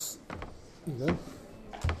Good.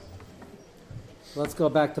 Let's go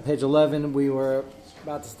back to page 11. We were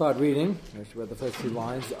about to start reading. Actually, read the first 2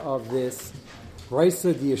 lines of this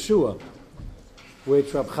Brisa de Yeshua,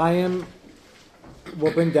 which Rab Chaim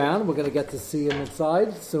will bring down. We're going to get to see him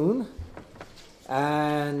inside soon.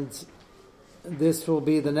 And this will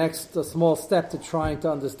be the next small step to trying to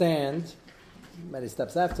understand, many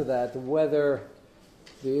steps after that, whether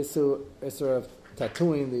the issue of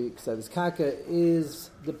tattooing, the Ksevis Kaka, is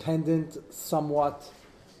dependent somewhat,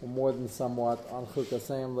 or more than somewhat, on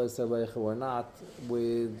Chukasayim Leiselechu or not,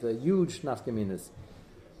 with huge nafkaminas.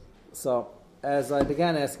 So, as I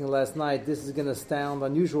began asking last night, this is going to sound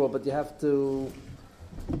unusual, but you have to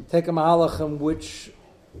take a mahalach in which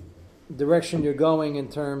direction you're going in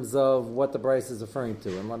terms of what the Bryce is referring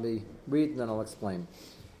to. And let me read and then I'll explain.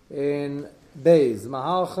 In Beis,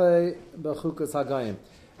 Mahalche Bechukas Hagayim.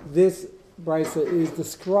 This Bryce is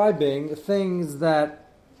describing things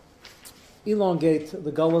that elongate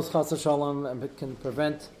the Gulas Chas Shalom and can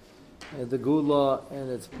prevent the Gula in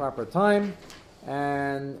its proper time.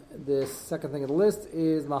 And the second thing on the list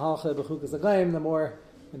is Mahalche Bechukas Hagayim, the more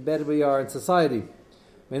embedded we are in society.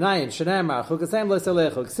 The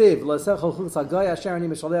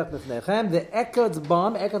Ekad's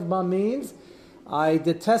bomb means I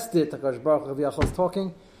detest it. Hakadosh Baruch Hu is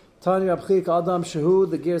talking. Tani Rabchik Adam Shehu.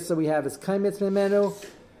 The girsa we have is Kaimitz Mimenu,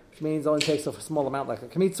 which means only takes a small amount, like a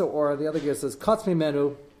kamitza, or the other girsa is Katz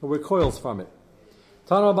Mimenu, who recoils from it.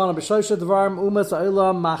 Tani Rabbanan B'Shoisha Dvarim Umas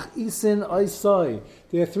Ha'olam Machisin Oisai.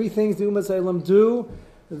 There are 3 things the Umas Ha'olam do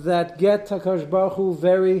that get Hakadosh Baruch Hu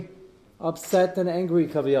very upset and angry,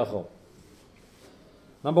 kaviyachol.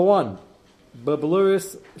 Number 1,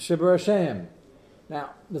 Babluris Shibur Hashem.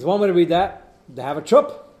 Now, there's one way to read that. They have a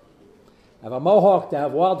chup, they have a mohawk, they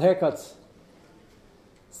have wild haircuts.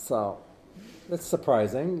 So, that's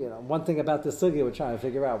surprising. You know, one thing about this sugya we're trying to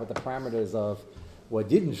figure out what the parameters of what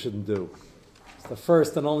did and shouldn't do. It's the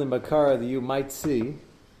first and only makara that you might see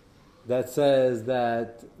that says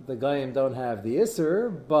that the Goyim don't have the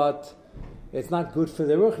Isser, but it's not good for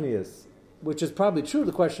the Ruchnias, which is probably true.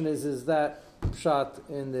 The question is that shot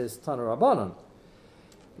in this Tana Rabbanon?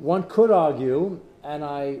 One could argue, and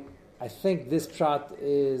I think this shot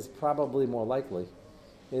is probably more likely,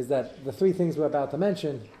 is that the 3 things we're about to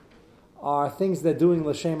mention are things they're doing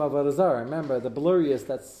l'shem avodah zarah. Remember, the blurriest,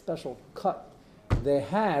 that special cut they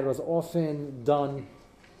had was often done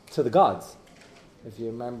to the gods. If you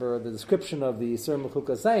remember the description of the Yisur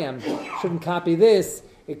Mechukasayim, shouldn't copy this.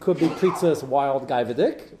 It could be Pritzas wild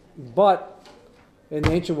gaivadik, but in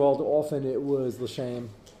the ancient world, often it was l'shem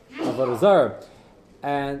avodah zarah.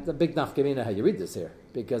 And the big nafkamina how you read this here,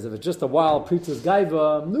 because if it's just a wild Pritzas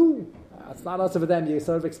gaiva, no, it's not also for them. You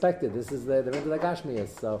sort of expect it. This is they're into the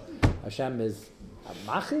Gashmias, so Hashem is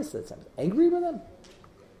machis. It's angry with them.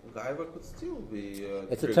 Gaiva could still be.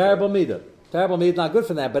 It's a terrible midah. Terrible midah, not good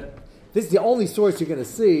for that. But this is the only source you're going to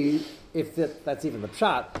see, if that's even the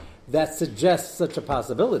pshat, that suggests such a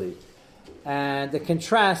possibility. And the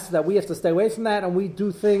contrast that we have to stay away from that, and we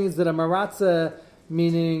do things that are maratza,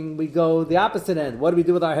 meaning we go the opposite end. What do we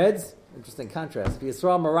do with our heads? Interesting contrast.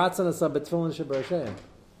 Yisrael maratza nasam betfilin sheber Hashem.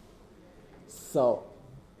 So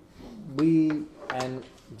we, and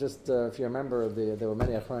just if you remember, there were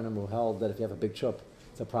many achronim who held that if you have a big chup,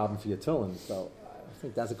 it's a problem for your tefillin. So I don't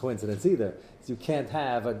think that's a coincidence either. So you can't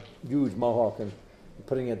have a huge mohawk and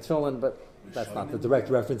putting it tefillin, but that's not the direct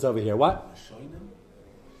reference over here. What?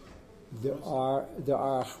 There are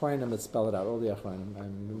achronim that spell it out. All the achronim,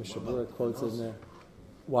 and Mishabura quotes it in there.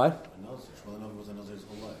 What? Was a Nazir's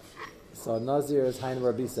whole life. So Nazir is Hain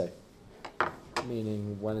Rabise,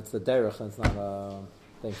 meaning when it's the derech, it's not a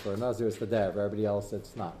thing. For a Nazir, it's the derech. Everybody else,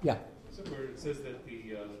 it's not. Yeah. So where it says that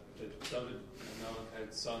that David and Melech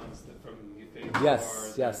had sons that from Yifei.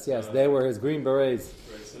 Yes. They were his green berets.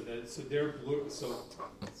 Right. So they're blur. So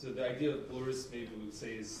the idea of blurist, maybe we would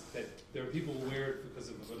say, is that there are people who wear it because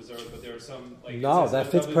of avodah zarah, but there are some like. No, that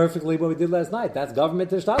fits perfectly what we did last night. That's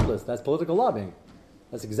government ishtadlus. That's political lobbying.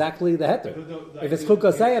 That's exactly the heter. If it's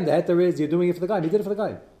chukasayim, the heter is you're doing it for the guy. He did it for the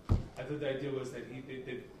guy. I thought the idea was that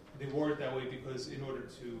they wore it that way because in order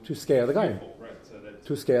to scare the guy. Right. So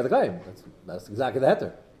to scare the guy. That's exactly the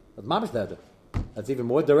heter. That's mamish the heter. That's even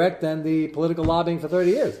more direct than the political lobbying for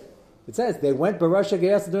 30 years. It says they went Barasha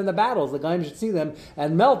Geyasa during the battles. The guy should see them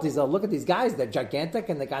and melt. He said, look at these guys. They're gigantic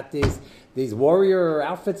and they got these warrior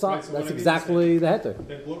outfits on. Right, so that's exactly the heter.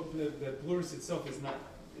 That blurus itself is not.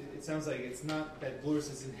 It sounds like it's not that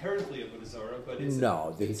blurus is inherently avodah zarah, but it's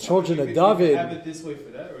the children of David. Have it this way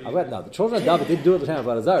for that. No, the children of David didn't do it the time of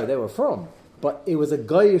avodah zarah. They were from, but it was a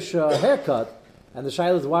goyish haircut, And the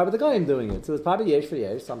shaila is, why were the goyim doing it? So it's probably yesh for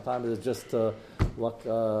yesh. Sometimes it's just to look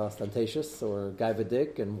ostentatious or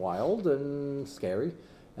gaivadik and wild and scary.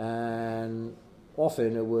 And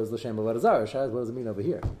often it was l'shem avodah zarah. Shaila, what does it mean over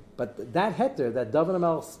here? But that heter that David and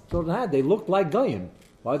Melch's children had, they looked like goyim.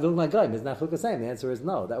 Why do they look like goyim? Isn't that chuk the same? The answer is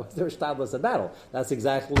no. That was their shtadlus at battle. That's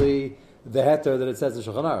exactly the heter that it says in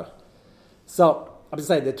Shulchan Aruch. So, I'm just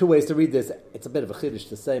saying, there are two ways to read this. It's a bit of a chiddush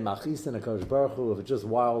to say machis and a kosh baruch hu if it's just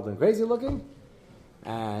wild and crazy looking,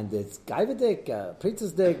 and it's gaivadik,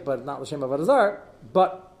 pritzes dik, but not l'shem avodah zarah.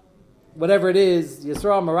 But whatever it is,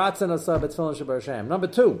 Yisrael maratzin asab etfilin shabar Hashem. Number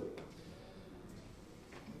 2,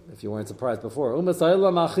 if you weren't surprised before, umas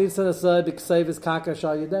ayla machis and asab b'kseivis kaka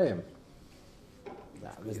shal yedeim.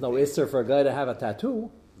 There's no isser for a guy to have a tattoo.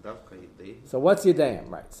 So what's Yedayim?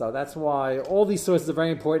 Right. So that's why all these sources are very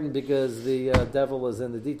important, because the devil is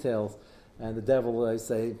in the details. And the devil, I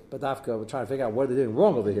say, Badafka, we're trying to figure out what they're doing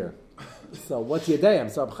wrong over here. So what's Yedayim?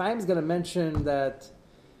 So Chaim is going to mention that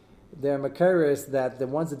they're Makaris, that the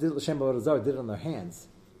ones that did L'Shem Avodah Zarah did it on their hands.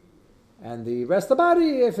 And the rest of the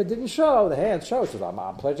body, if it didn't show, the hands show. So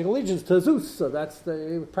I'm pledging allegiance to Zeus. So that's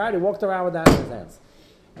the proudly walked around with that in his hands.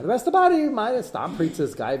 And the rest of the body, minus Stam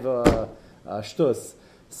Pritzes, Gaiva, Shtus.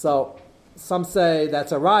 So some say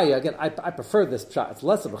that's a raya. Again, I prefer this shot. It's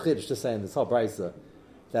less of a chiddush to say in this whole brisa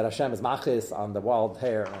that Hashem is machis on the wild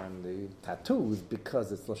hair and the tattoos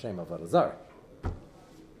because it's l'shem avodah zarah,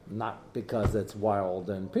 not because it's wild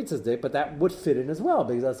and pritzes day. But that would fit in as well,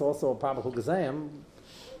 because that's also a problem with Chukazayim.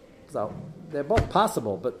 So they're both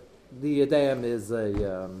possible, but the Yedayim is a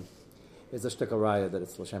shtickle raya that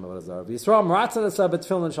it's l'shem avodah zarah. Yisrael maratzah l'sabbat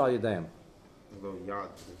tefillin shal Yedayim. Although yad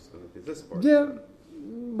is going to be this part. Yeah.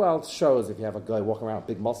 Well, it shows if you have a guy walking around with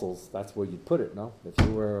big muscles, that's where you'd put it, no? If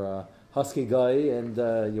you were a husky guy and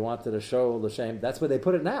you wanted to show the shame, that's where they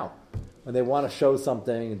put it now. When they want to show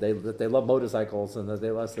something, that they love motorcycles and that they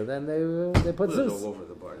love it, then they put Zeus. All over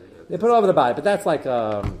the body. They put it over the body, but that's like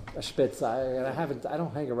a spitz. I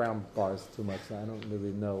don't hang around bars too much. I don't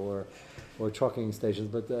really know, or trucking stations,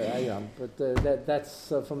 but I am. But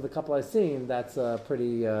that's from the couple I've seen. That's a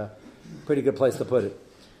pretty good place to put it.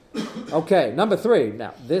 Okay, number 3.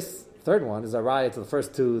 Now, this third one is a raya to the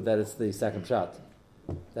first 2 that it's the second shot,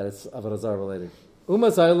 that it's avodah zarah related.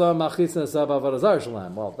 Umas ayla machis nesab avodah zarah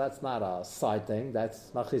shalem. Well, that's not a side thing. That's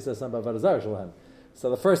machis nesab avodah zarah shalem. So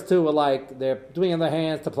the first 2 were like they're doing in their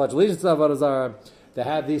hands to pledge allegiance to avodah zarah. They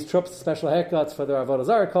have these troops, special haircuts for their avodah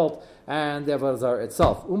zarah cult and the avodah zarah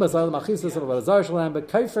itself. Umas ayla machis nesab avodah zarah shalem, but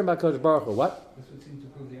kaifrim b'kodesh baruch hu. What? This would seem to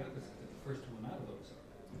prove the opposite. That the first 2 were not avodah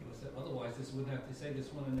zarah. Otherwise, this wouldn't have to say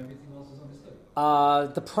this one and everything else is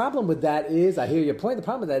understood. The problem with that is, I hear your point. The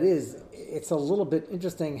problem with that is, it's a little bit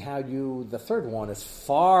interesting how the third one is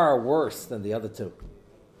far worse than the other 2.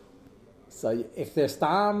 So if they're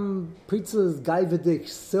stam pritzas gaivadik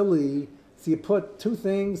silly, so you put 2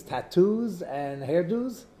 things, tattoos and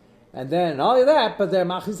hairdos, and then all of that, but they're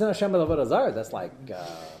machis and Hashem avodah zarah. That's like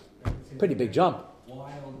pretty big jump.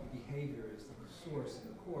 Wild behavior is the source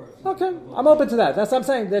and the core. Okay, I'm open to that. That's what I'm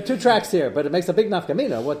saying. There are 2 tracks here, but it makes a big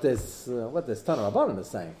nafkamina what this Tanur Rabbanim is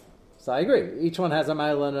saying. So I agree. Each one has a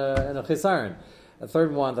mile and a chisaron.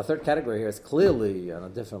 The third category here is clearly on a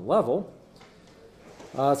different level.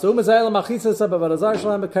 So umazayla machisa sab avodah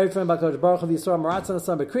shalem b'kaifim b'kodesh baruch hu v'yisrael maratzon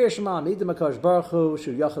sab b'kriyas shema midim b'kodesh baruch hu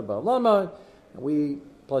shu yachad ba'olama. We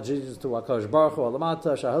pledge allegiance to HaKadosh Baruch Hu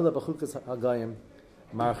alamata shahila b'chukas hagayim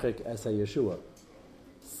marchik es Yeshua.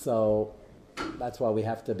 So that's why we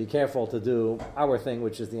have to be careful to do our thing,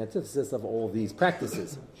 which is the antithesis of all these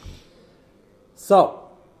practices. So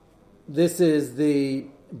this is the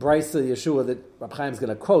Brisa Yeshua that Rab Chaim is going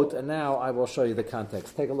to quote, and now I will show you the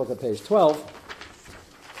context. Take a look at page 12.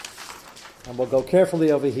 And we'll go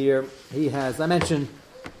carefully over here. He has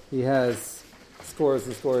scores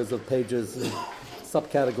and scores of pages and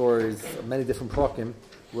subcategories of many different prokim.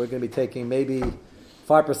 We're going to be taking maybe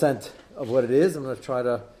 5% of what it is. I'm going to try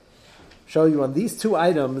to show you on these 2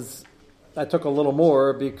 items. I took a little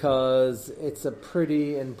more because it's a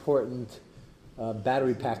pretty important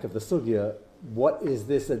battery pack of the sugya. What is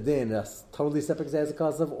this a din? A totally separate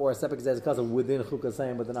zezakazav or a separate zezakazav within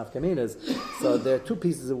chukasayim with the nafkaminas? So there are 2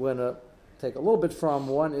 pieces that we're going to take a little bit from.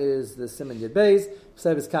 One is the Siman Yed Beis,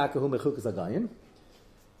 Psevis Kakahu Mechukas Agayim.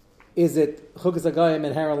 Is it Chukas Agayim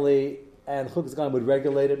inherently, and Chukas Agayim would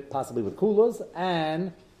regulate it, possibly with kulas,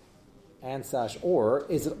 and sash, or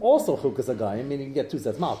is it also Chukas Agayim, meaning you get 2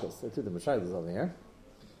 sets malchus? There are 2 different shaylas over here.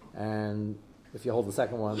 And if you hold the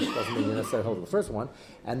second one, it doesn't mean you necessarily hold the first one.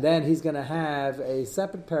 And then he's going to have a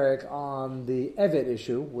separate parak on the Evid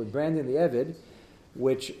issue, with branding the Evid,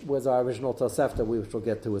 which was our original Tosefta, which we'll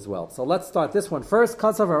get to as well. So let's start this one first.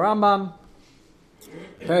 Kasav Rambam,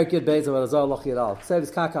 Perikid Beis Avodah Zarah Loch Yidal.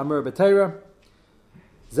 Ksevis Kaka Amur B'Teira.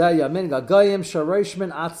 Zeh Yamin Gagayim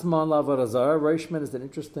Shareishman Atzman L'Avodah Zarah. Reishman is an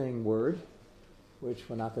interesting word, which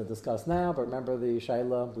we're not going to discuss now, but remember the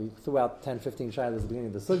Shaila, we threw out 10, 15 Shailas at the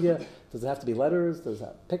beginning of the Sugya. Does it have to be letters? Does it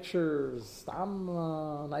have pictures?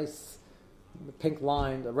 Nice pink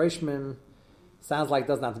line. The Reishman sounds like it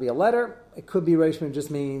doesn't have to be a letter. It could be Reishman,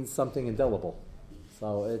 just means something indelible.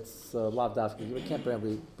 So it's lav dafka. We can't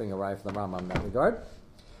really bring a raya from the Rambam in that regard.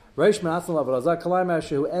 Reishman Atzman L'Avodah Zarah Kalayma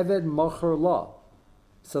Shehu Eved Mocher Law.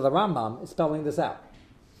 So the Rambam is spelling this out.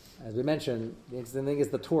 As we mentioned, the interesting thing is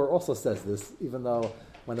the Torah also says this, even though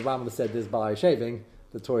when the Rambam said this by shaving,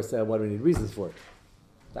 the Torah said, what do we need reasons for it?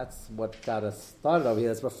 That's what got us started over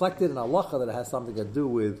here. It's reflected in halacha that it has something to do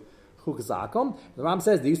with chukas akum. The Rambam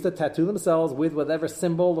says they used to tattoo themselves with whatever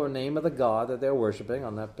symbol or name of the god that they're worshipping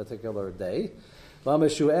on that particular day.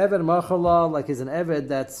 Lameshu eved machala, like he's an eved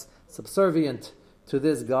that's subservient to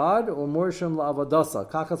this god, or morshim la'avadasa.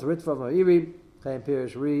 Kakas ritva ma'iri, chaim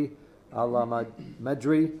pirish ri, ala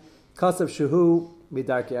madri. Kasav Shuhu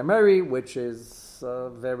Midarki Ameri, which is a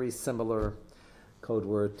very similar code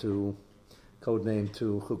name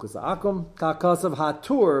to Chukas Akum. Kakasav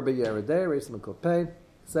Hatur Beyeredeh, Reis Mekopeh.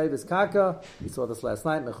 Sevis Kaka, we saw this last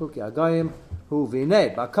night, Mechuki Agayim, Hu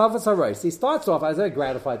Vinei. Bakavas Harais. He starts off, I was very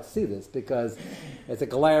gratified to see this, because it's a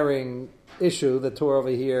glaring issue. The Torah over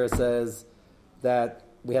here says that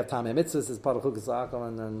we have Tamei Mitzvahs as part of Chukas Akum,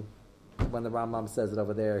 and then when the Rambam says it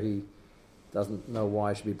over there, he doesn't know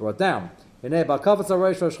why it should be brought down. Kasav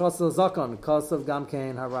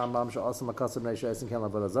Gamkein Harambam Sha'asam Kasav Nesha Esim Ken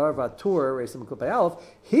Lavadazar Vatur Resim Kupei Aleph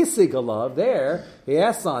Hisigalav there he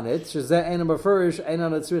asks on it Shazeh Einam Bafurish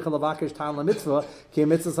Einan Tzricha Lavakish Tam LaMitzvah Ki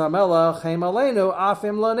Mitzvah Samela Chaim Aleinu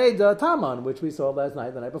Afim Laneda Taman, which we saw last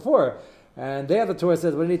night, the night before, and there the Torah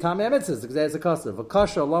says we need Tamei Mitzvahs because there's a Kasav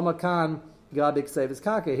Vakasha Lama Kan Gadik Sevis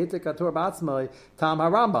Kake Hitik Atur Batzmai Tam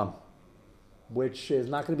Harambam, which is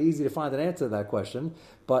not going to be easy to find an answer to that question,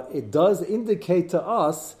 but it does indicate to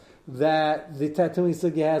us that the tattooing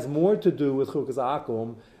sugya has more to do with chukas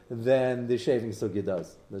akum than the shaving sugya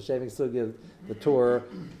does. The shaving sugya, the Torah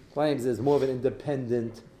claims, is more of an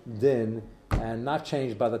independent din and not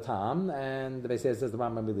changed by the time, and the Beis Hillel says the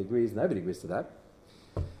Rambam really agrees, and everybody agrees to that.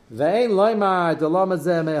 The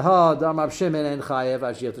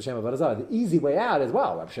easy way out as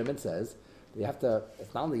well, Rab Shimon says, you have to,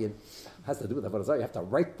 it's not only, it has to do with Avodah Zarah, you have to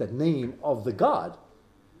write the name of the god.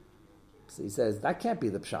 So he says, that can't be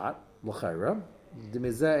the pshat, l'chayra. He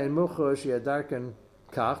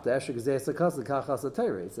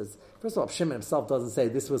says, first of all, Shimon himself doesn't say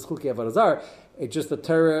this was Chuki Avodah Zarah. It's just the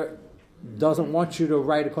Torah doesn't want you to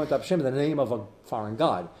write, according to Shimon, the name of a foreign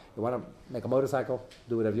god. You want to make a motorcycle,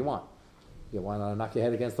 do whatever you want. You want to knock your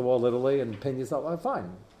head against the wall literally and pin yourself,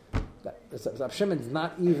 fine. Shimon's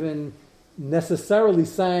not even necessarily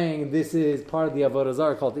saying this is part of the Avodah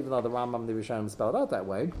Zarah cult, even though the Rambam, the Rishonim spelled it out that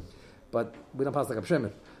way, but we don't pass like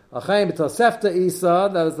Shimon. Tosefta Isa,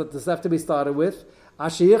 that was the Tosefta we started with.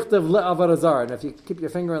 Ashiyichtav le'Avodah Zarah. And if you keep your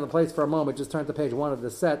finger in the place for a moment, just turn to page 1 of the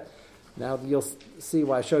set. Now you'll see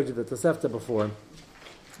why I showed you the Tosefta before.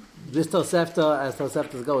 This Tosefta, as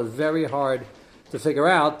Toseftas go, is very hard to figure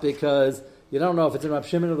out because you don't know if it's in Rab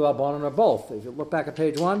Shimon or the Rabbanon or both. If you look back at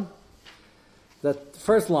page 1, the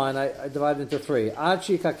first line I divided into 3.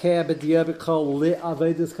 Achi kakea b'diya b'kol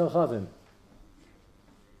li'avedis kachavim.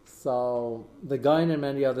 So the Gaon and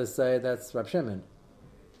many others say that's Rab Shimon.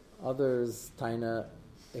 Others, Taina,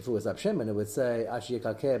 if it was Rab Shimon, it would say Achi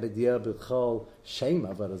kakea b'diya b'kol shem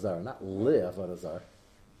Avodah Zarah, not li Avodah Zarah.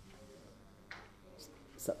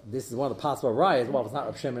 So this is one of the possible rayas. Well, if it's not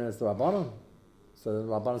Rab Shimon, it's the Rabbanon. So the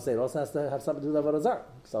Rabbanon say it also has to have something to do with Avodah Zarah.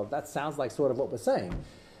 So that sounds like sort of what we're saying.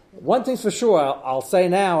 One thing's for sure, I'll say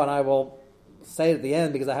now, and I will say it at the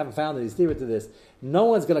end because I haven't found any theory to this. No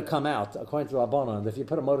one's going to come out, according to Rabbanon, if you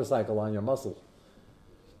put a motorcycle on your muscle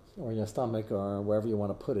or in your stomach or wherever you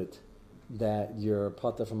want to put it, that you're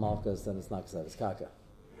pater from Malchus and it's not Ksavis Kaka.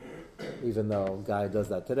 Even though a guy who does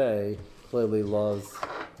that today clearly loves,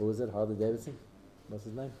 who is it, Harley Davidson? What's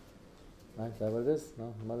his name? Right? Is that what it is?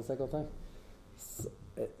 No? Motorcycle thing? So,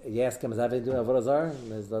 you ask him, is that anything to do with Avodah Zarah? He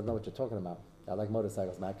doesn't know what you're talking about. I like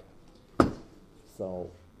motorcycles, Mac. So,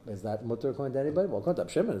 is that mutter according to anybody? Well, according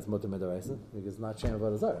to Shimon, it's mutter midaraisa because it's not Shem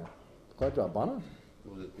Avodah Zarah. According to Rabbanan?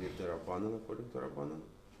 Would it be the Rabbanan according to Rabbanan?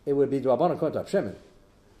 It would be the Rabbanan according to Shimon.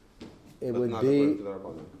 It would be.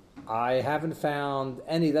 I haven't found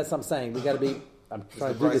any. That's what I'm saying. We got to be. I'm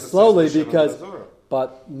trying to do this slowly because.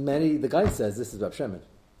 But the guy says this is Rab Shimon.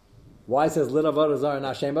 Why it says lit avodah zarah and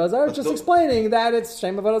not shem avodah zarah? But Just those- explaining that it's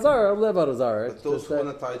shem avodah zarah or lit avodah zarah. But those who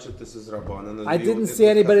want to touch it, this is Rabbanan. I didn't see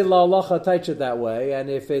anybody la halacha touch it that way, and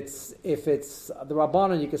if it's the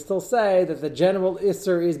Rabbanan, you can still say that the general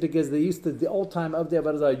isser is because they used to, the old time of the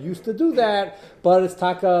avodah zarah used to do that, but it's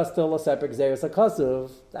taka still a separate gzeirus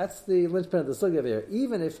hakasuv. That's the linchpin of the sugya here.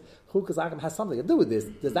 Even if chukas akum has something to do with this,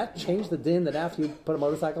 does that change the din that after you put a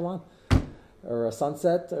motorcycle on? Or a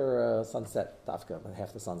sunset dafka, when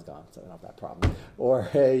half the sun's gone, so we don't have that problem. Or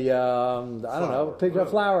a, I don't know, pick a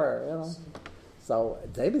flower, you know. So,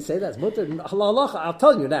 they say that's mutter. Lalacha, I'll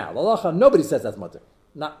tell you now, lalacha, nobody says that's mutter.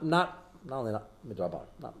 Not only not midrabanan,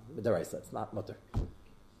 not midaraisa, it's not mutter.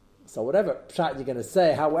 So whatever pshat you're going to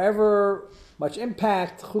say, however much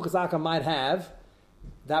impact chukas aka might have,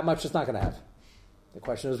 that much it's not going to have. The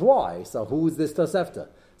question is why. So who is this Tosefta?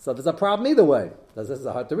 So there's a problem either way. This is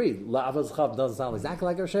hard to read. La'avaz chav doesn't sound exactly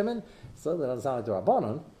like a Shemin, so that doesn't sound like the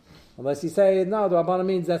Rabbanon. Unless you say, no, the Rabbanon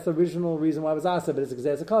means that's the original reason why it was Asa, but it's a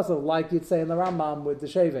kosev, like you'd say in the Rambam with the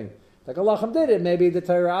shaving. Like Allah did it, maybe the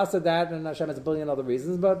Torah Asa that, and Hashem has a billion other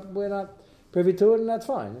reasons, but we're not privy to it, and that's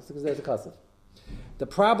fine. It's because there's a kosev. The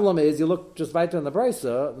problem is, you look just right in the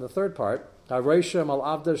Brisa, in the third part, Haroshim al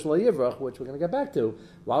Avda Shlo Yivrach, which we're going to get back to.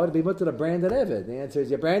 Why would it be mutter to branded Eved? The answer is,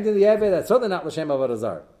 you're branding the Eved, that's certainly not L'Shem Avodah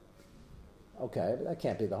Zarah. Okay, but that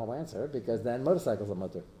can't be the whole answer, because then motorcycles are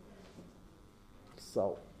mutter.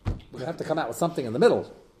 So, we're going to have to come out with something in the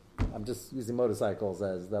middle. I'm just using motorcycles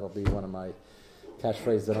as, that'll be one of my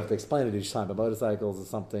catchphrases. I don't have to explain it each time, but motorcycles is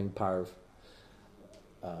something parv.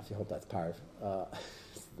 If you hope that's parv.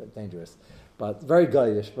 It's dangerous. But very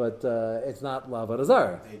goyish, but it's not Avodah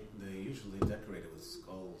Zarah. They usually decorate it with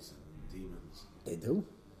skulls and demons. They do?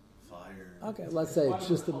 Fire. Okay, let's say it's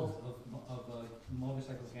just of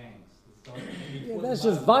motorcycle gangs. yeah, that's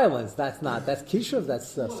just violence. That's kishuv,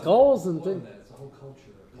 that's skulls and things. It's a whole culture.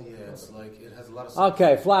 Yeah, it's like, it has a lot of...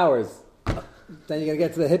 Okay, flowers. Then you're going to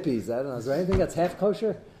get to the hippies. I don't know. Is there anything that's half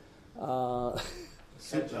kosher?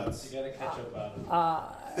 Soup nuts. You got to catch up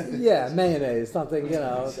on it. Yeah, mayonnaise, something, you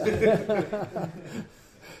know.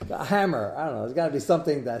 A hammer. I don't know. There's got to be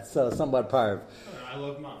something that's somewhat parv. I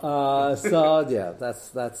love mom. So yeah,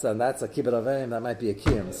 that's a kibbut of aim. That might be a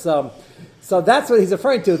kiyum. So that's what he's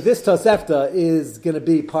referring to. This Tosefta is going to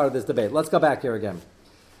be part of this debate. Let's go back here again.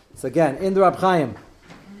 So again, in the Rab Chaim,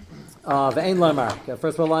 Ve'ein Lamar.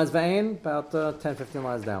 First four lines Ve'ein, about 10, 15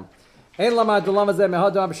 lines down. Ein Lamar Dulam Zeh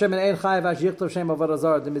Mehad Am Shem Ein Chayiv Ash Yichtav Shem Avodah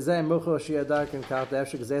Zarah Demizeh Mucho Shiyadak and Kach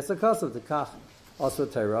De'Efshek Zeh Sakasav Dekach also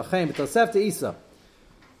Torah Chaim Tosefta Isa.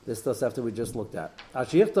 This Tosefta we just looked at. Ash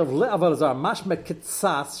Yichtav Le Avodah Zarah Mashme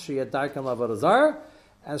Kitzas Shiyadak and Avodah Zarah.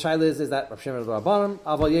 And Shaila is that Rav Shimon is the Rabbanim,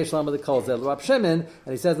 Aval Yesh Lama the Kol Zel Rav Shimon,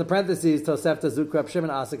 and he says in the parentheses, Tosefta Zuk Rav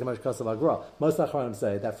Shimon Asik Hamash Kosav Agra. Most Achronim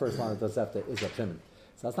say that first line of Tosefta is Rav Shimon.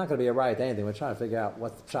 So that's not going to be a riot to anything. We're trying to figure out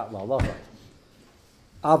what's the Pshat La'alacha.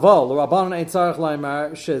 Aval, the Rabbanim ain't Tzarech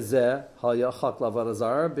Laimar Shezeh Hal Yachak L'Avodah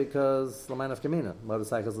Zarah because L'man of Kamina,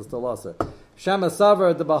 motorcycles are still also. Shama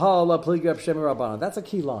Savar the Bahal La Pligi Rav Shimon Rabbanim. That's a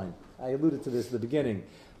key line. I alluded to this at the beginning.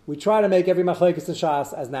 We try to make every machlokes and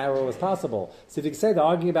shas as narrow as possible. So if you could say they're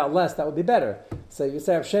arguing about less, that would be better. So you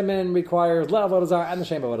say Rav Shimon requires Avodah Zarah and the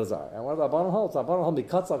Shem Avodah Zarah. And what about Rabbanan holds? Rabbanan hold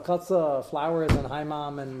mikatza, flowers and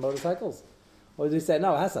haimam and motorcycles. Or do you say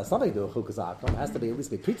no? It has to have something to do with chukas akum. It has to be at least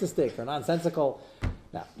be pizza stick or nonsensical.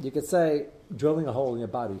 Now you could say drilling a hole in your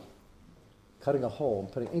body, cutting a hole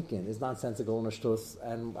and putting ink in is nonsensical and a shtus,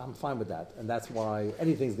 and I'm fine with that. And that's why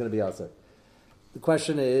anything's going to be also. The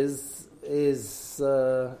question is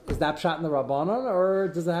that pshat in the Rabbanon, or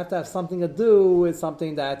does it have to have something to do with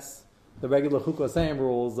something that's the regular chukosayim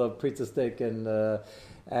rules of pizza stick and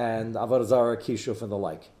avodah zarah, kishuf, and the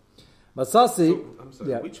like? Masasi, I'm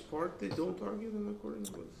sorry, which part they don't argue then according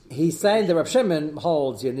to he's saying that Rav Shimon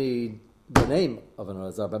holds you need the name of an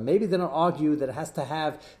avodah zarah, but maybe they don't argue that it has to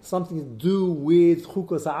have something to do with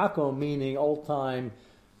chukos ha'akom, meaning old time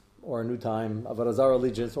or a new time, avodah zarah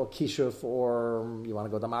allegiance, or kishuf, or you want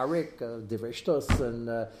to go to Marik, divrei shtus,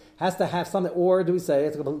 and has to have something, or do we say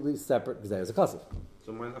it's completely separate because there's a kasif?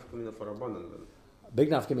 So my nafkamina for Rabbanan then? Big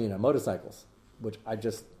nafkamina, motorcycles, which I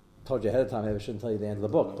just told you ahead of time, maybe I shouldn't tell you the end of the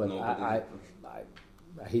book, but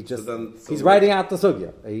he's writing out the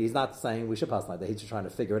sugya. He's not saying we should pass like that. He's just trying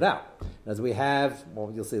to figure it out. As we have,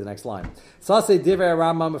 well, you'll see the next line. Sase divrei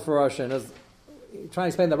Rambam Mefaroshin is trying to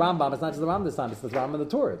explain the Rambam. It's not just the Rambam this time. It's the Rambam and the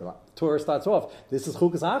Torah. The Torah starts off. This is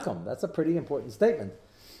chukas hacham. That's a pretty important statement.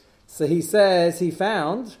 So he says he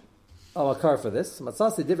found a car for this.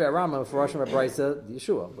 Matzasi divrei Rambam Mefaroshin Brisa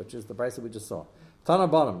Yeshua, which is the Brisa we just saw. Tana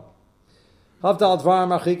bottom. Havdal Dvar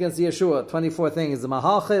Marchikens Yeshua. 24 things. The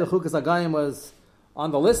Mahalche Chukas Agayim was On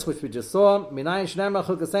the list, which we just saw, Minayin Shnema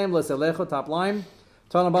Chukasem Leselecho, top line.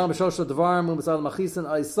 Tanabam B'Shosha Devarim Umasal Machisan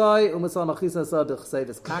Aisai Umasal Machisan Asal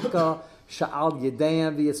B'Chsevis Kaka Sha'al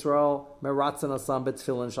Yedeim V'Yisrael Meratzan Asam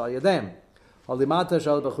B'Tfilin Shal Yedeim Halimata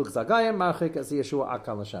Shal B'Chuk Zagayim Marchik As Yeshua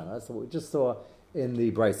Akal Hashem. That's what we just saw in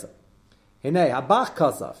the Brisa. Hinei Habach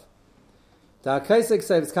Kasaf Da Kaisik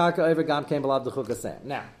Sevis Kaka Over Gam Came B'Lav D'Chuk Asem.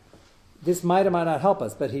 Now, this might or might not help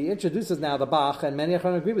us, but he introduces now the Bach, and many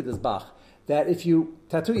Achronim agree with this Bach, that if you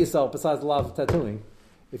tattoo yourself, besides the love of tattooing,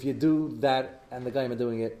 if you do that, and the Gaim are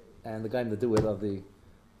doing it, and the Gaim that do it are the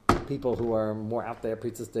people who are more out there,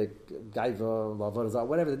 priestistic, Gaiva, Lavodah,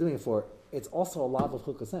 whatever they're doing it for, it's also a love of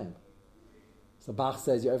Chukasem. So Bach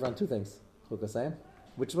says you're over on two things, Chukasem,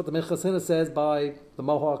 which is what the Minchas Hina says by the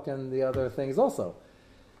Mohawk and the other things also.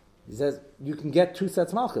 He says you can get two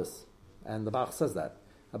sets Malchus, and the Bach says that.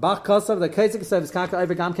 Abach kasav the kaisik says kaka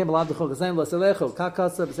over gam came alav the chokasem l'selecho kaka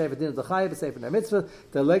kasav b'sefer din d'chay b'sefer der mitzvah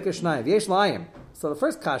the lekesh shnayim yesh layim. So the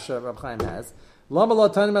first kasha Rab Chaim has lama lo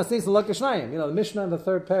tanim asnis lekesh shnayim. You know the Mishnah in the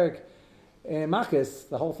third parak in Makis,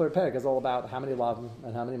 the whole third parak is all about how many lavim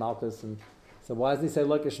and how many malchus, and so why does he say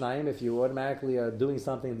lekesh shnayim if you automatically are doing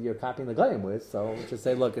something that you're copying the goyim with? So just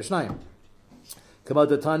say lekesh shnayim. Kamad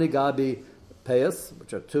datani gabi payas,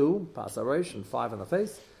 which are two pasarosh and five on the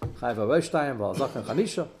face. So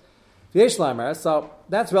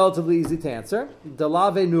that's relatively easy to answer. We're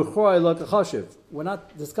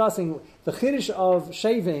not discussing the chiddush of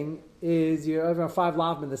shaving is you're over 5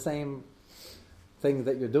 lavim in the same thing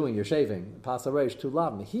that you're doing. You're shaving pasaresh 2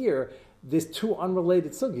 lavim. Here, there's 2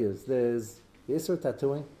 unrelated sugyas. There's the Isser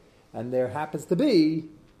tattooing, and there happens to be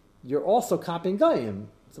you're also copying Goyim.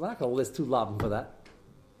 So we're not going to list 2 lavim for that.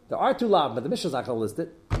 There are 2 lavim, but the Mishnah's not going to list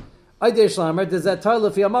it. And the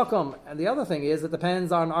other thing is, it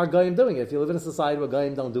depends on our Goyim doing it. If you live in a society where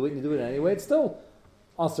Goyim don't do it, and you do it anyway, it's still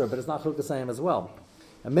Asr, but it's not Chukasayim as well.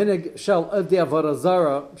 A minig shel avdi avodah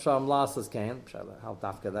zara sham lasas kan, how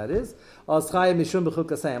dafka that is. As chayim mishum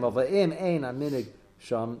b'chukasayim, of im ein a minig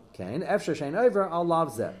sham kan. Efshar shein over, I'll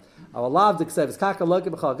love zeh. I'll love the ksev. It's kaka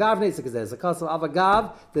loki b'chal gavni, it's a kasal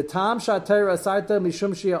avagav, the tam shatera asarta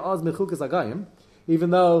mishum shia oz mechukas agayim,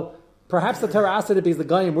 even though perhaps the Torah asked it because the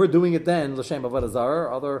Goyim were doing it then, l'shem avodah zara,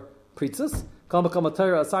 or other preachers. Kama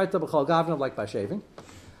Torah asarta b'chal gavna, like by shaving.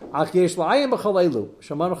 So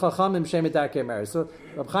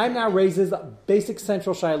Rab Chaim now raises a basic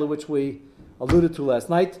central shaila which we alluded to last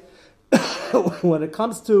night. When it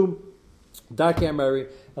comes to Darkei Mary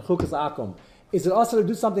and Chukas Akum, is it also to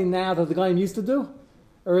do something now that the Goyim used to do?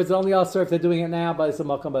 Or is it only also if they're doing it now by some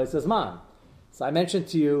Makam by Zman? So I mentioned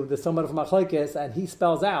to you there's someone from Machlekes and he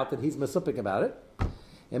spells out that he's mesupik about it.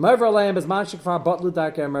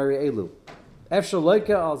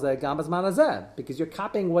 Because you're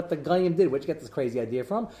copying what the Goyim did. Where'd you get this crazy idea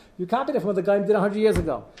from? You copied it from what the Goyim did 100 years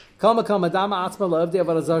ago.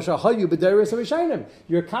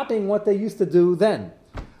 You're copying what they used to do then.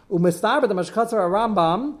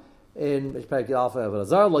 Rambam in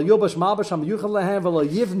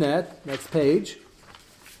next page.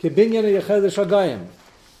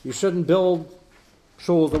 You shouldn't build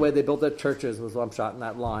shuls the way they built their churches, was what I'm shot in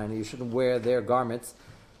that line. You shouldn't wear their garments.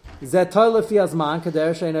 Maybe it's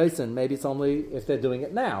only if they're doing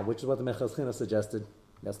it now, which is what the Minchas China suggested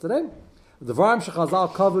yesterday. But if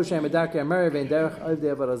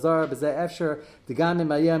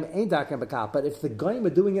the Goyim were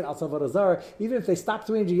doing it outside Avodah Zarah, even if they stopped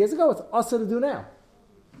 300 years ago, it's also to do now.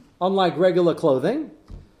 Unlike regular clothing.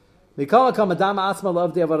 So that's relatively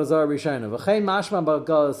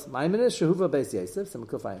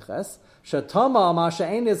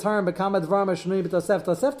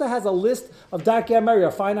Tosefta has a list of Darkei Mary, a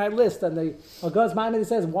finite list, and the Agaz Maimonides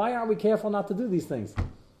says, why aren't we careful not to do these things?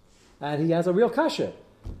 And he has a real kasha.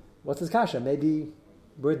 What's his kasha? Maybe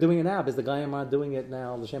we're doing it now because the Goyim aren't doing it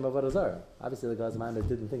now, l'shem avodah zarah. Obviously the Agaz Maimonides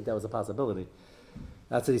didn't think that was a possibility.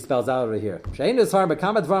 That's what he spells out over here. So he's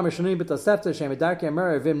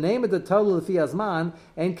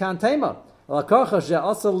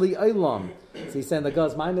saying the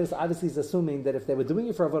Gaz Maimonides obviously is assuming that if they were doing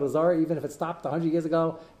it for Avodah Zarah, even if it stopped 100 years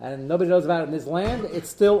ago and nobody knows about it in this land, it's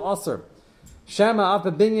still Asr.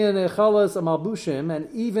 And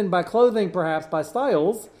even by clothing, perhaps by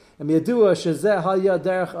styles, if you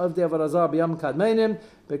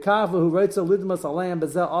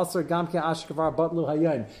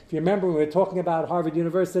remember, we were talking about Harvard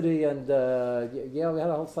University and Yale, we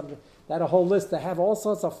had a whole list. They have all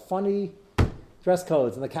sorts of funny dress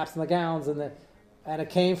codes and the caps and the gowns, and it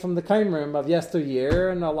came from the Kaimrim of yesteryear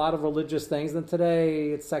and a lot of religious things. And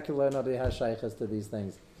today it's secular, nobody has shaykhs to these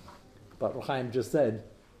things. But Chaim just said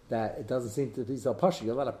that it doesn't seem to be so pushy.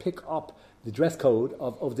 You're allowed to pick up the dress code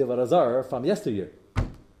of the Varazar from yesteryear.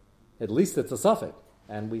 At least it's a suffix.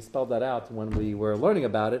 And we spelled that out when we were learning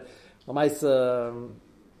about it.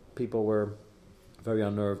 People were very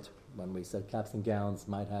unnerved when we said caps and gowns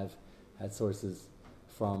might have had sources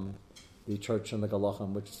from the church and the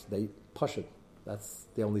Galachim, which they push it. That's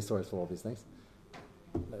the only source for all these things.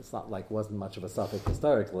 It's not like wasn't much of a suffix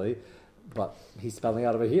historically, but he's spelling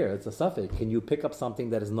out over here. It's a suffix. Can you pick up something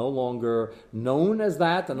that is no longer known as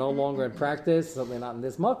that and no longer in practice, certainly not in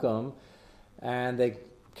this makam, and they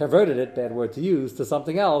converted it, bad word to use, to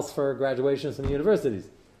something else for graduations from the universities.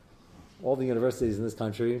 All the universities in this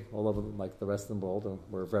country, all over like the rest of the world,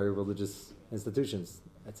 were very religious institutions.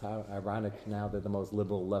 It's how ironic now they're the most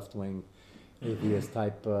liberal, left-wing, atheist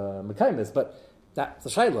type Mekaimis. But that's a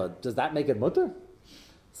shayla. Does that make it mutter?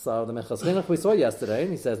 So the Minchas Chinuch we saw yesterday,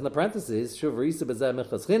 and he says in the parentheses, Shuv Risa B'zeh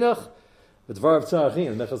Minchas Chinuch, V'dvar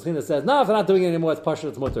Tzarachin. The Minchas Chinuch says, no, if they're not doing it anymore, it's Pasha,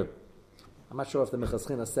 it's mutter. I'm not sure if the Minchas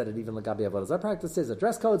Chinuch said it even L'gabi Avodah practices or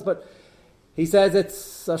dress codes, but he says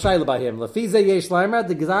it's a shayla by him. Lefize yesh leimer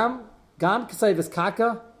the gam k'sei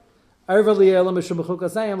v'skaka over li'elam mishum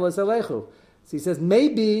b'chukasayim l'selechu. So he says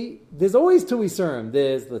maybe there's always two isurim.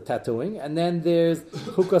 There's the tattooing, and then there's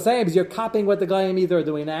chukasayim because you're copying what the Goyim either are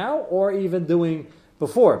doing now or even doing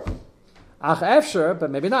before. Ach efsher,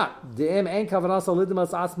 but maybe not. De'im ein kavanas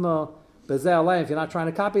alidimas asma b'zeh alayim. If you're not trying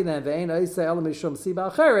to copy them, ve'ein oisei elam mishum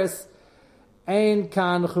siba acheres. Ein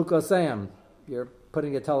kan chukosayim. You're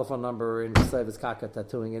putting your telephone number in Sevis Kaka,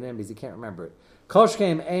 tattooing it in because you can't remember it.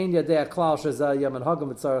 Koshkem ein yadei klal shezah yaman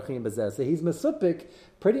hagam v'tzarachim b'zeh. So he's mesupik,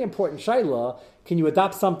 pretty important shayla. Can you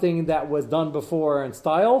adopt something that was done before in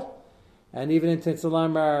style? And even in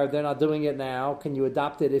Tinsalamar, they're not doing it now. Can you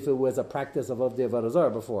adopt it if it was a practice of Avdei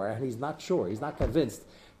Avodah before? And he's not sure. He's not convinced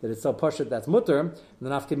that it's so pashut that's mutter. The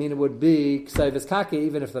nafkamina would be Ksayvis Kaki,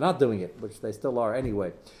 even if they're not doing it, which they still are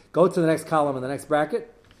anyway. Go to the next column in the next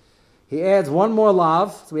bracket. He adds one more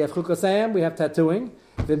lav. So we have chukosayim, we have tattooing.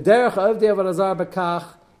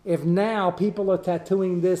 If now people are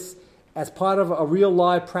tattooing this as part of a real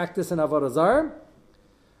live practice in Avodah Zarah,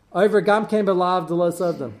 over gam came belav de los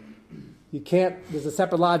of them. You can't. There's a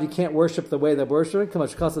separate lav. You can't worship the way they're worshiping.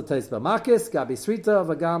 Kamash kasa teis b'makis gabi srita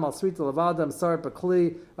v'gam al srita levadam sar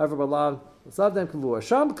b'kli over belav l'savdem kavur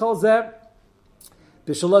sham kol zeh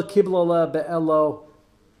b'shalot kiblola be'elo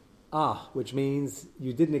which means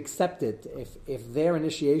you didn't accept it. If their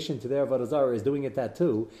initiation to their Avodah Zarah is doing it that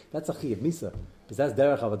too, that's a chiyuv misa because that's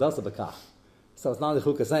derech avodah b'kach. So it's not the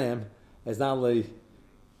chukasayim. It's not only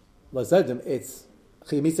l'sedim. It's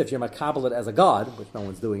chiyuv misa if you're makabel it as a god, which no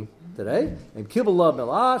one's doing today. And kibul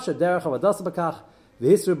milah shederech avodah b'kach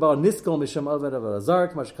v'hisru ba niskol misham oved Avodah Zarah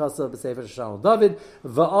k'mash kasa b'sefer Shalom David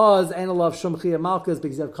va'az ein alav shum chiyuv malchus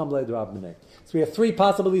because you have come lei d'rab b'nei. So we have three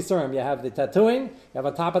possible isurim. You have the tattooing. You have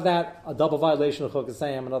on top of that a double violation of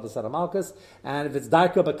chukasayim, another set of malchus. And if it's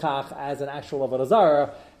darka b'kach as an actual Avodah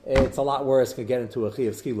Zarah, it's a lot worse. Can get into a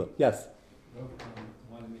chiyuv skila. Yes.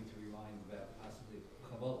 Wanted me to remind about possibly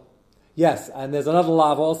Kabbalah. Yes, and there's another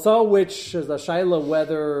lav also, which is a shayla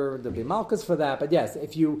whether there'll be malchus for that. But yes,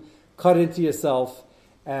 if you cut into yourself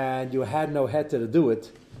and you had no head to do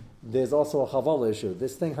it, there's also a chavala issue.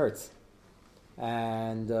 This thing hurts.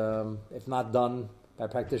 And if not done by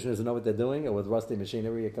practitioners who know what they're doing, or with rusty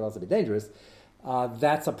machinery, it can also be dangerous.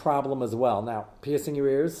 That's a problem as well. Now, piercing your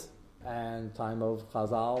ears, and time of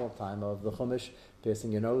chazal, time of the chumash,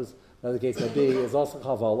 piercing your nose, whatever the case may be, is also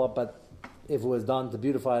chavala, but if it was done to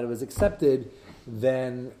beautify it, it was accepted,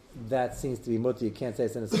 then that seems to be muti. You can't say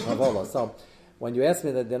it's a chavala. So when you ask me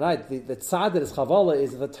that the night, the tzad that is chavala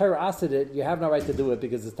is if the Torah asked it, you have no right to do it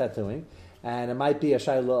because it's tattooing, and it might be a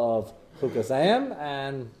shayla of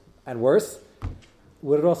chukasayim and worse.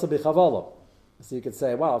 Would it also be chavala? So you could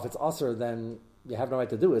say, well, if it's asr, then you have no right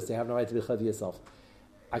to do it, so you have no right to be chavi yourself.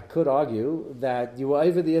 I could argue that you were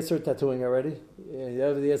over the Isser tattooing already, you're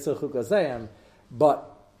over the Isser chukasayim, but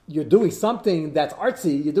you're doing something that's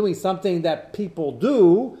artsy, you're doing something that people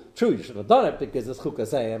do. True, you should have done it because it's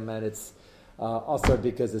chukasayim and it's asr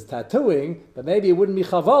because it's tattooing, but maybe it wouldn't be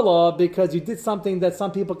chavala because you did something that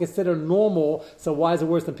some people consider normal, so why is it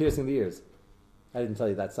worse than piercing the ears? I didn't tell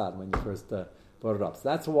you that side when you first brought it up. So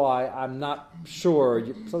that's why I'm not sure.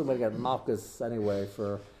 You're certainly going to get malchus anyway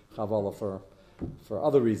for chavala for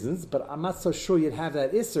other reasons, but I'm not so sure you'd have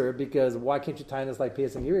that isser because why can't you tie this like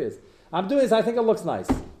piercing your ears? I'm doing this, I think it looks nice.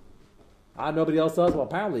 Nobody else does? Well,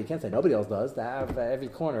 apparently you can't say nobody else does. To have every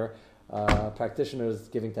corner practitioners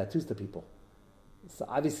giving tattoos to people. So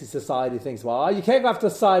obviously society thinks, well, you can't go after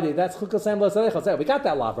society. That's chukasayim l'salecha. We got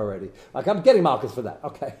that lav already. Like I'm getting malchus for that.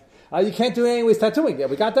 Okay. You can't do it anyways tattooing. Yeah,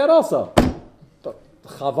 we got that also. But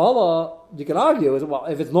Chavala, you can argue, is, well,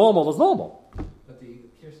 if it's normal, it's normal. But the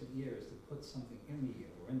piercing ear is to put something in the ear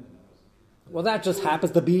or in the nose. Well, that just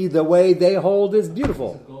happens to be the way they hold is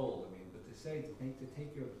beautiful. It's a goal, I mean, but to say, to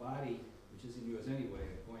take your body, which isn't yours anyway,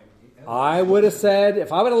 I would have said,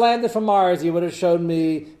 if I would have landed from Mars, you would have showed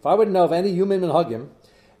me, if I would know of any human in Hagim,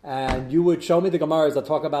 and you would show me the Gemaras that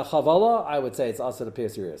talk about Chavala, I would say it's also to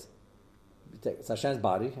pierce your ears. It's Hashem's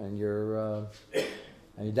body, and you're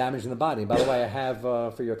damaging the body. By the way, I have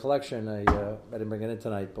for your collection, I didn't bring it in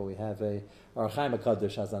tonight, but we have our Chaim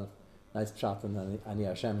HaKadosh has a nice pshat on Ani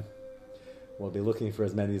Hashem. We'll be looking for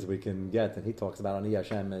as many as we can get, and he talks about Ani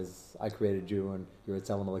Hashem as I created you, and you're a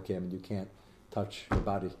Tzelem Elokim, and you can't touch your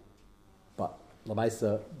body. But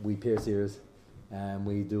Lamaisa, we pierce ears, and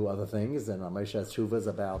we do other things, and Ramesha has shuvas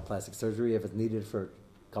about plastic surgery if it's needed for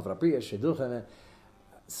kavod abriya, shidduch.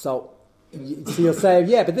 So you'll say,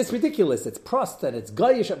 yeah, but this is ridiculous. It's prost and it's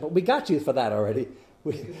goyish, but we got you for that already.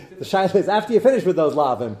 The shaila is after you finish with those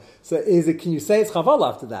lavim. So can you say it's chaval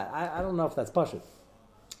after that? I don't know if that's pashut.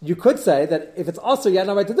 You could say that if it's also you had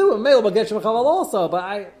no right to do it, maybe we'll get you chaval also, but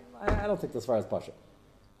I don't think this far as pashut.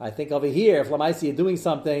 I think over here, if Lamaisi you're doing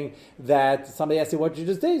something that somebody asks you what you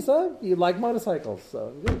just did, so you like motorcycles.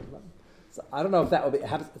 So I don't know if that would be.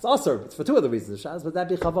 It's also it's for two other reasons. Would that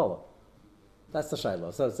be chavala? That's the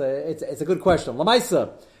shayla. So it's a good question.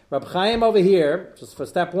 Lamaisa, Rab Chaim over here, just for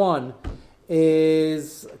step one,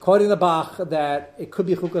 is quoting the Bach that it could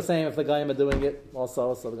be chukah same if the Gaim are doing it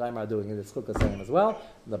also. So the Gaim are doing it. It's chukah same as well.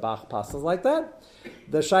 The Bach passes like that.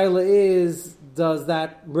 The shayla is, does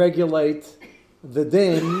that regulate the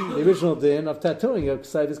din, the original din of tattooing of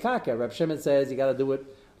Ksayvis Kaka? Reb Shimon says you got to do it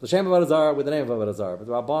l'shem avodah zarah with the name of avodah zarah. But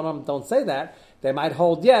the Rabbanim don't say that. They might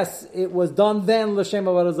hold, yes, it was done then l'shem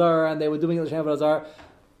avodah zarah, and they were doing it l'shem avodah zarah.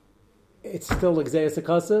 It's still l'gzeis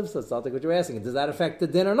hakasiv, so it's not like what you're asking. Does that affect the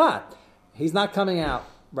din or not? He's not coming out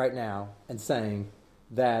right now and saying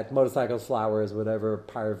that motorcycles, flowers, whatever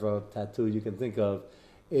parva tattoo you can think of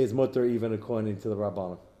is mutter even according to the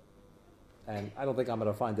Rabbanim. And I don't think I'm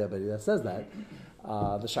going to find anybody that says that.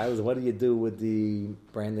 The shayla is, what do you do with the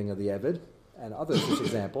branding of the Evid? And other such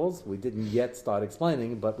examples, we didn't yet start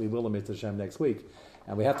explaining, but we will in Hashem next week.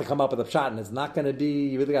 And we have to come up with a shot, and it's not going to be,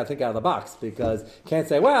 you really got to think out of the box, because you can't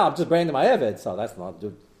say, well, I'm just branding my Evid, so that's not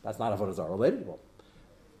avodah zarah related. Well,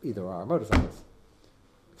 either are motorcycles,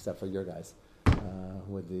 except for your guys,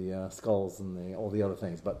 with the skulls and all the other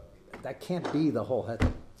things. But that can't be the whole head.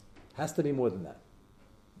 It has to be more than that.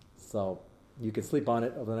 So you can sleep on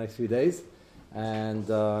it over the next few days. And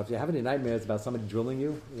if you have any nightmares about somebody drilling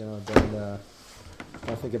you, then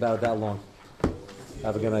don't think about it that long.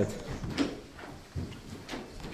 Have a good night.